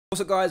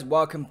Also guys,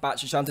 welcome back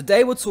to the channel.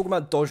 Today we're talking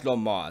about DOGELON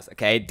Mars,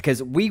 okay?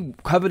 Because we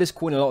cover this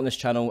coin a lot on this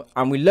channel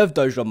and we love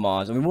DOGELON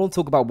Mars and we want to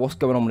talk about what's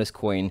going on with this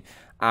coin.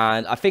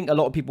 And I think a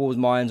lot of people's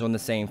minds are on the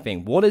same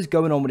thing. What is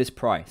going on with this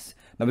price?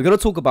 Now we're going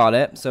to talk about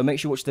it, so make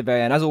sure you watch the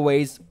very end. As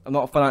always, I'm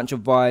not a financial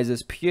advisor,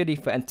 it's purely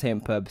for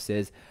entertainment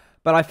purposes.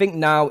 But I think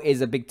now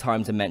is a big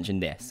time to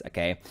mention this,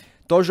 okay?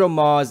 DOGELON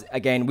Mars,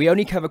 again, we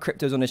only cover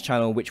cryptos on this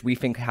channel, which we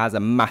think has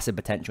a massive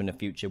potential in the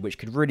future, which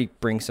could really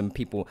bring some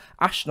people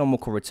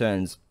astronomical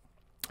returns.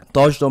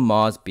 DOGELON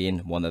Mars being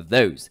one of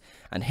those,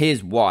 and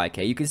here's why.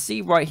 Okay, you can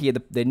see right here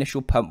the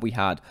initial pump we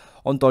had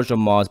on DOGELON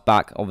Mars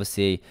back,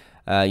 obviously,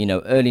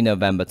 early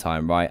November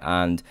time, right?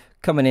 And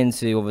coming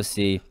into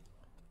obviously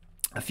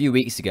a few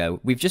weeks ago,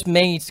 we've just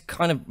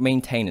kind of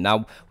maintained it.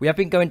 Now we have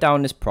been going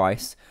down this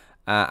price,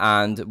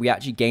 and we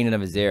actually gained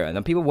another zero. And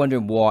then people are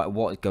wondering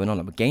what is going on.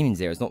 Like, we're gaining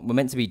zeros. We're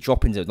meant to be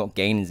dropping zeros, not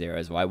gaining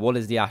zeros, right? What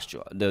is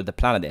the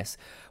plan of this?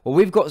 Well,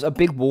 we've got a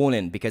big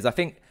warning because I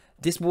think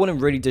this warning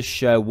really does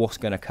show what's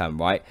going to come,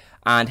 right?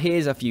 And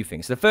here's a few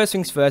things. So the first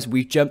things first,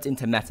 we've jumped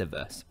into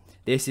metaverse.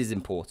 This is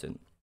important.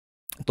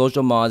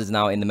 DOGELON Mars is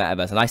now in the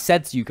metaverse. And I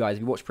said to you guys,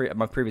 if you watched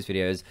my previous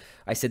videos,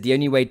 I said the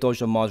only way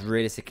DOGELON Mars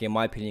realistically, in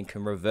my opinion,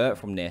 can revert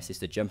from this is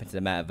to jump into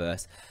the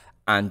metaverse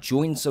and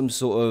join some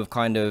sort of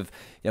kind of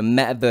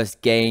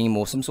metaverse game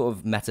or some sort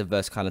of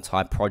metaverse kind of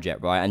type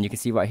project, right? And you can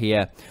see right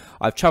here,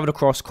 I've traveled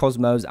across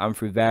Cosmos and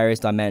through various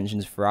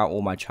dimensions throughout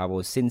all my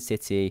travels. Sin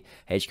City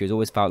HQ has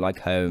always felt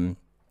like home.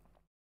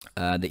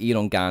 The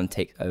Elon Gang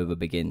takeover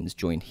begins.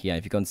 Join here.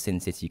 If you go on Sin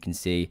City, you can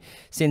see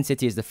Sin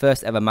City is the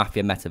first ever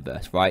Mafia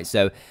metaverse, right?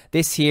 So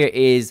this here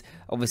is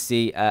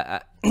obviously,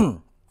 as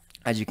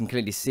you can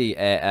clearly see,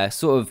 a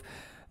sort of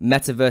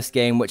metaverse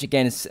game, which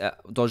again is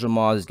DOGELON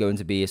Mars is going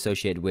to be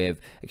associated with.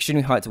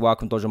 Extremely hyped to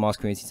welcome DOGELON Mars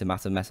community to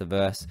massive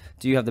metaverse.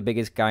 Do you have the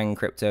biggest gang in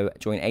crypto?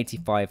 Join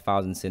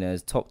 85,000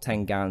 sinners. Top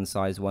 10 gang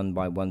size 1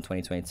 by 1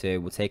 2022.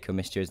 Will take your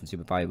mysterious and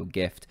super valuable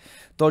gift.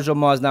 DOGELON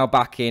Mars now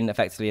back in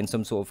effectively in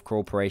some sort of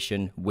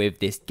cooperation with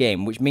this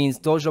game, which means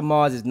DOGELON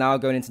Mars is now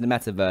going into the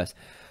metaverse,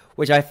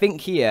 which I think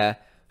here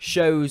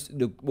shows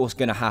what's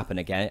going to happen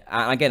again.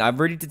 And again, I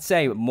really did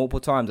say multiple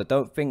times,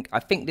 I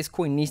think this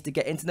coin needs to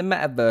get into the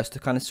metaverse to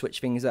kind of switch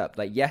things up.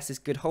 Like, yes, it's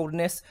good holding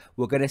this.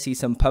 We're going to see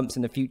some pumps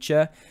in the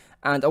future.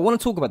 And I want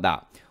to talk about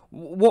that.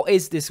 What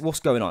is this? What's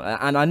going on?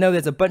 And I know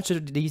there's a bunch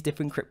of these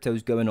different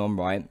cryptos going on,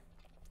 right?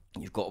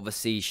 You've got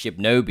obviously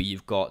Shibnobi,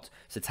 you've got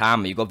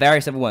Satama, you've got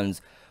various other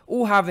ones,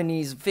 all having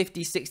these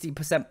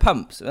 50-60%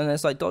 pumps. And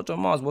it's like, DOGELON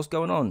Mars, what's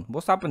going on?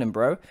 What's happening,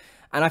 bro?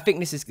 And I think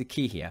this is the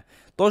key here.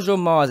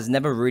 DOGELON Mars has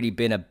never really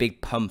been a big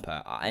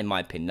pumper, in my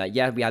opinion. Like,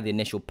 yeah, we had the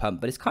initial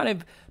pump, but it's kind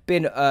of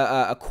been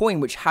a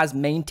coin which has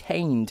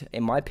maintained,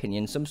 in my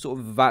opinion, some sort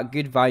of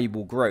good,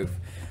 valuable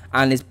growth.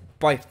 And is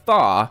by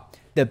far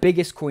the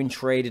biggest coin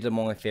traded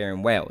among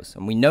Ethereum whales.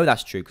 And we know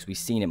that's true because we've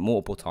seen it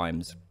multiple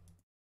times.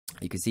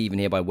 You can see even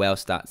here by whale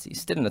stats, he's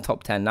still in the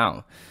top 10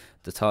 now.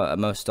 The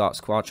most start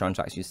squad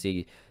transactions, you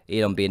see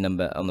Elon being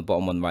number on the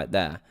bottom one right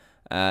there.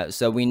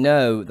 So we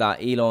know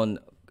that Elon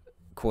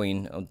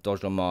coin on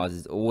DOGELON Mars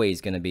is always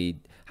going to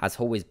be, has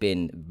always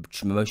been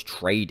most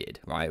traded,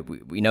 right?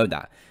 We know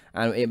that.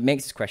 And it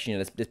makes this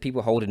question, there's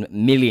people holding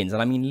millions,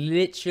 and I mean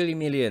literally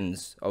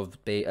millions of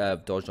the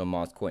DOGELON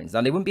Mars coins.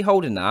 Now, they wouldn't be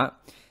holding that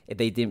if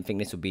they didn't think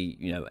this would be,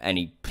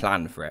 any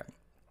plan for it.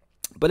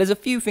 But there's a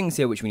few things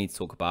here which we need to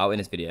talk about in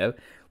this video,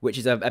 which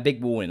is a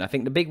big warning. I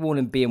think the big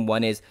warning being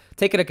one is,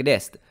 take a look at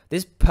this.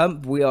 This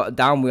pump we are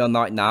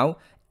right now,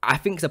 I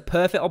think it's a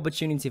perfect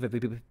opportunity for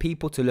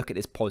people to look at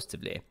this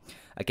positively.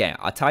 Again,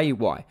 I'll tell you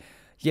why.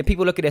 Yeah,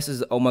 people look at this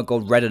as, oh my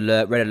god, red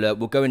alert,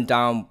 we're going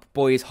down,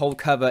 boys, hold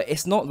cover.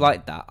 It's not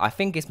like that. I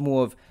think it's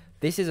more of,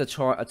 this is a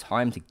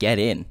time to get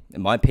in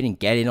my opinion,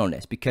 get in on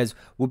this, because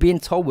we're being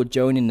told we're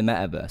joining the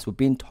metaverse. We're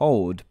being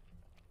told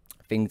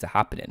things are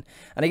happening.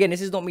 And again,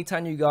 this is not me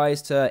telling you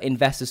guys to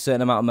invest a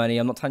certain amount of money.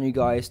 I'm not telling you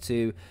guys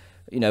to,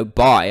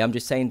 buy. I'm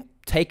just saying,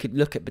 take a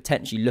look at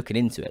potentially looking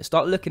into it.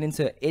 Start looking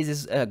into, is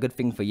this a good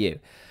thing for you?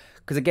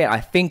 Because again, I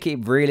think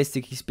it,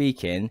 realistically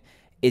speaking,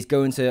 is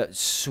going to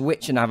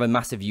switch and have a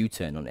massive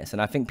U-turn on this.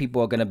 And I think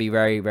people are going to be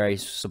very, very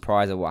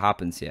surprised at what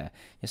happens here.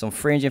 It's on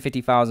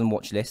 350,000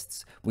 watch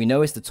lists. We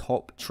know it's the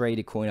top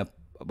traded coin,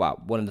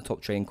 one of the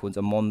top trading coins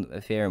among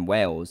Ethereum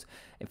whales.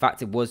 In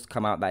fact, it was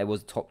come out that it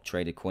was the top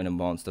traded coin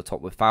amongst the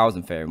top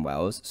 1,000 Ethereum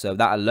whales. So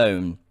that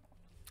alone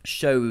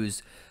shows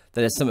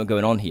that there's something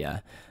going on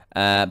here.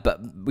 But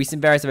we've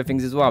seen various other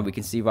things as well. We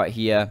can see right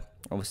here,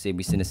 obviously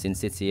we've seen a Sin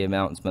City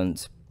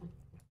announcement.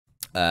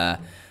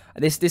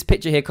 This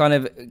picture here kind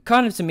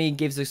of to me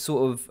gives a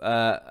sort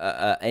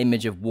of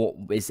image of what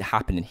is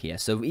happening here.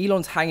 So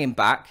Elon's hanging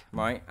back,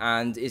 right,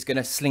 and is going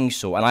to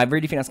slingshot, and I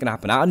really think that's going to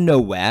happen out of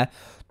nowhere.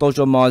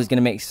 DOGELON Mars is going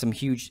to make some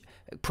huge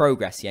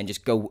progress here and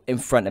just go in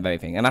front of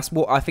everything, and that's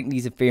what I think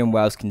these Ethereum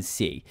whales can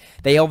see.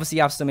 They obviously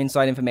have some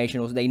inside information,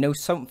 or they know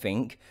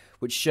something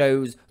which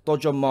shows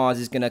DOGELON Mars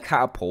is going to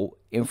catapult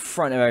in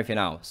front of everything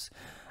else.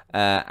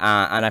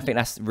 And I think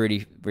that's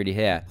really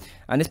here.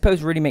 And this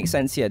post really makes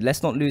sense here.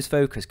 Let's not lose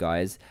focus,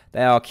 guys.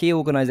 There are key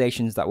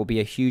organizations that will be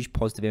a huge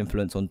positive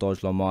influence on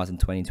DOGELON Mars in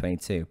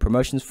 2022.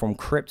 Promotions from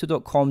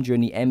Crypto.com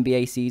during the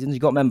NBA seasons. You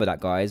got to remember that,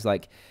 guys.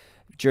 Like,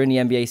 during the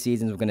NBA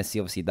seasons, we're going to see,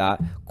 obviously,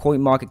 that.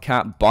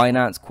 CoinMarketCap,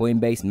 Binance,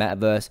 Coinbase,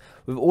 Metaverse.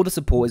 With all the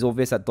support, it's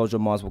obvious that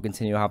DOGELON Mars will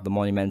continue to have the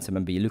momentum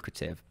and be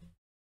lucrative.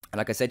 And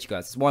like I said to you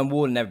guys, this is why I'm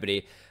warning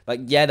everybody. Like,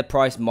 yeah, the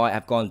price might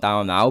have gone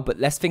down now, but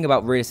let's think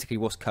about realistically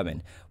what's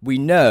coming. We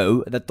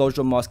know that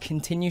DOGELON Mars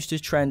continues to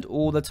trend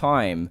all the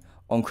time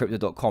on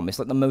Crypto.com. It's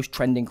like the most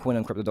trending coin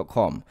on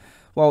Crypto.com.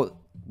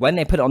 Well, when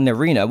they put it on the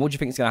arena, what do you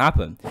think is going to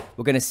happen?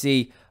 We're going to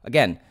see,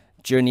 again,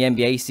 during the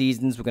NBA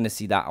seasons, we're going to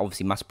see that,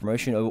 obviously, mass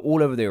promotion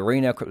all over the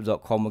arena.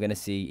 Crypto.com, we're going to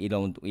see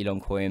Elon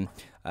coin,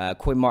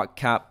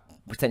 CoinMarketCap,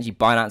 potentially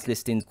Binance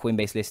listings,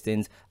 Coinbase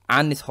listings,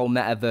 and this whole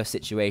metaverse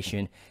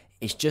situation.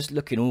 It's just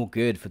looking all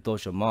good for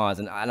DOGELON Mars.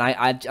 And I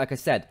like I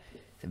said,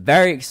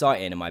 very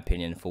exciting in my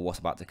opinion for what's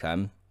about to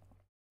come.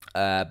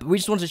 But we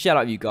just wanted to share that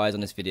with you guys on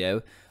this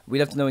video. We'd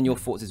love to know your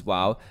thoughts as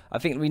well. I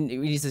think we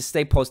need to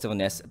stay positive on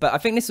this. But I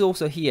think this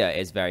also here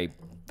is very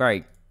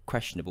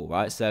questionable,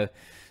 right? So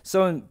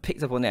someone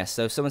picked up on this.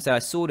 So someone said, I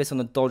saw this on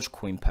the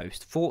Dogecoin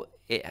post. Thought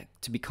it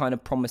to be kind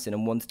of promising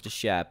and wanted to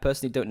share.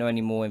 Personally, don't know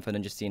any more info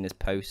than just seeing this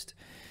post.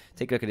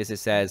 Take a look at this. It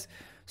says,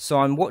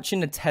 so I'm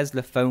watching the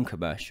Tesla phone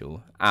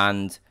commercial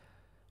and...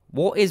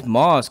 what is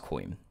Mars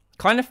coin?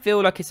 Kind of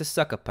feel like it's a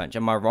sucker punch.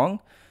 Am I wrong?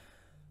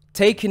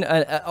 Taking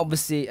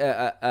obviously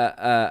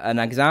an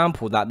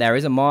example that there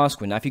is a Mars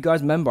coin. Now, if you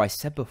guys remember, I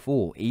said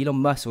before, Elon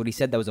Musk already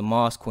said there was a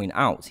Mars coin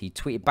out. He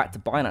tweeted back to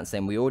Binance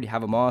saying we already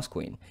have a Mars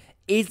coin.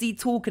 Is he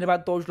talking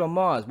about DOGELON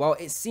Mars? Well,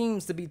 it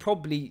seems to be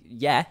probably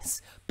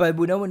yes, but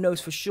no one knows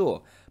for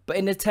sure. But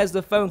in the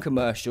Tesla phone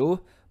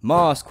commercial,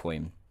 Mars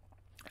coin.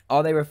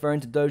 Are they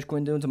referring to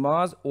Dogecoin doing to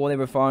Mars, or are they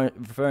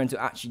referring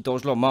to actually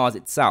DOGELON Mars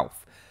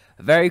itself?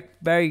 Very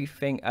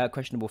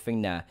questionable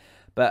thing there.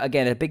 But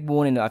again, a big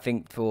warning, I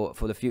think, for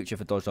the future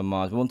for DOGELON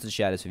Mars. We wanted to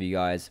share this with you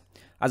guys.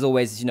 As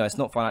always, you know, it's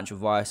not financial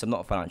advice. I'm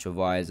not a financial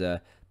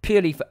advisor.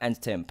 Purely for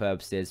entertainment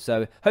purposes.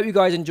 So, hope you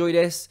guys enjoy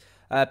this.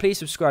 Please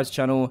subscribe to the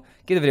channel,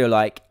 give the video a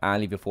like,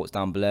 and leave your thoughts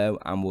down below.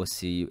 And we'll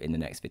see you in the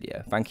next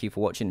video. Thank you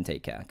for watching and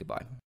take care.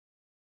 Goodbye.